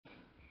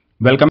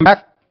Welcome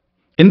back.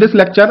 In this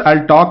lecture,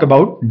 I'll talk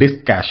about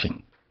disk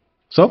caching.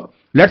 So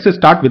let's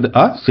start with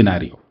a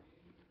scenario.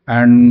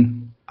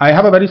 And I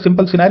have a very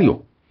simple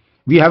scenario.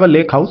 We have a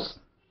lake house,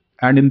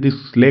 and in this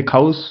lake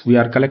house, we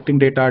are collecting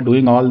data,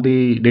 doing all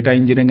the data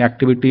engineering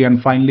activity,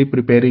 and finally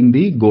preparing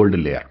the gold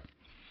layer.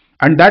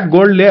 And that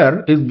gold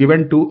layer is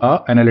given to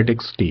a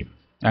analytics team.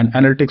 And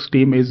analytics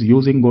team is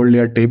using gold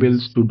layer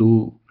tables to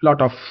do a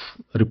lot of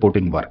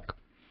reporting work.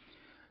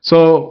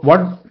 So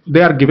what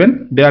they are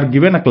given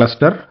a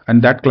cluster,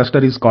 and that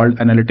cluster is called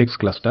analytics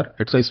cluster.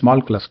 It's a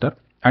small cluster,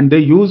 and they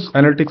use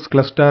analytics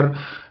cluster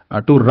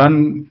to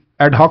run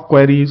ad hoc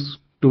queries,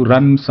 to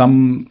run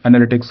some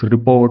analytics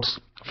reports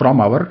from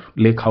our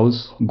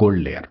lakehouse gold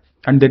layer,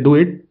 and they do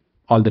it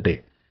all the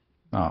day.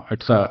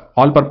 It's a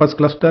all-purpose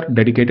cluster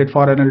dedicated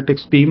for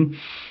analytics team,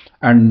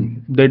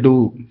 and they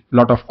do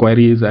lot of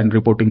queries and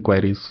reporting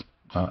queries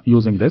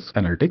using this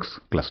analytics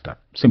cluster.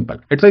 Simple.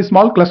 It's a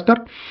small cluster.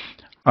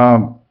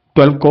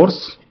 12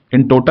 cores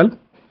in total,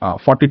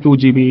 42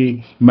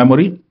 GB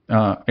memory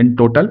in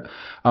total,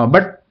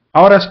 but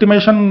our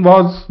estimation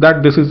was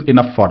that this is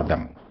enough for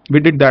them.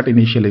 We did that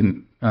initial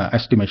in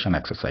estimation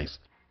exercise.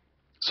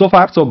 So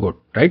far so good,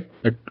 right?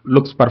 It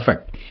looks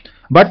perfect.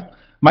 But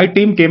my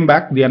team came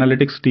back, the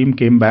analytics team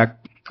came back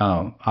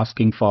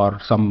asking for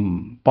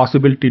some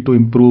possibility to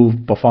improve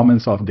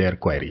performance of their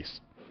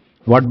queries.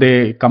 What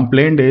they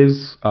complained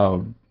is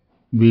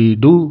we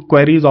do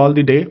queries all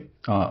the day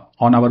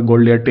on our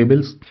gold layer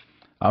tables,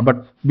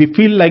 but we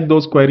feel like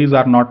those queries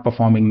are not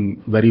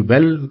performing very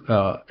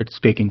well. It's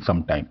taking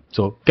some time.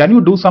 So can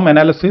you do some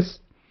analysis,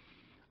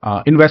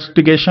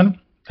 investigation,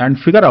 and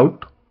figure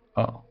out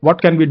what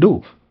can we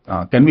do?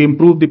 Can we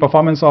improve the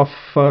performance of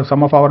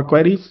some of our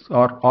queries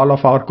or all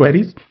of our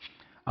queries?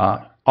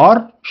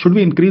 Or should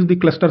we increase the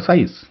cluster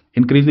size?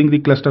 Increasing the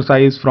cluster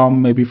size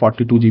from maybe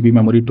 42 GB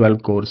memory,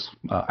 12 cores,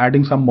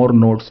 adding some more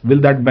nodes, will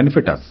that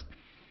benefit us?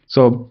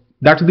 So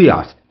that's the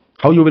ask,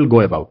 how you will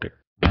go about it.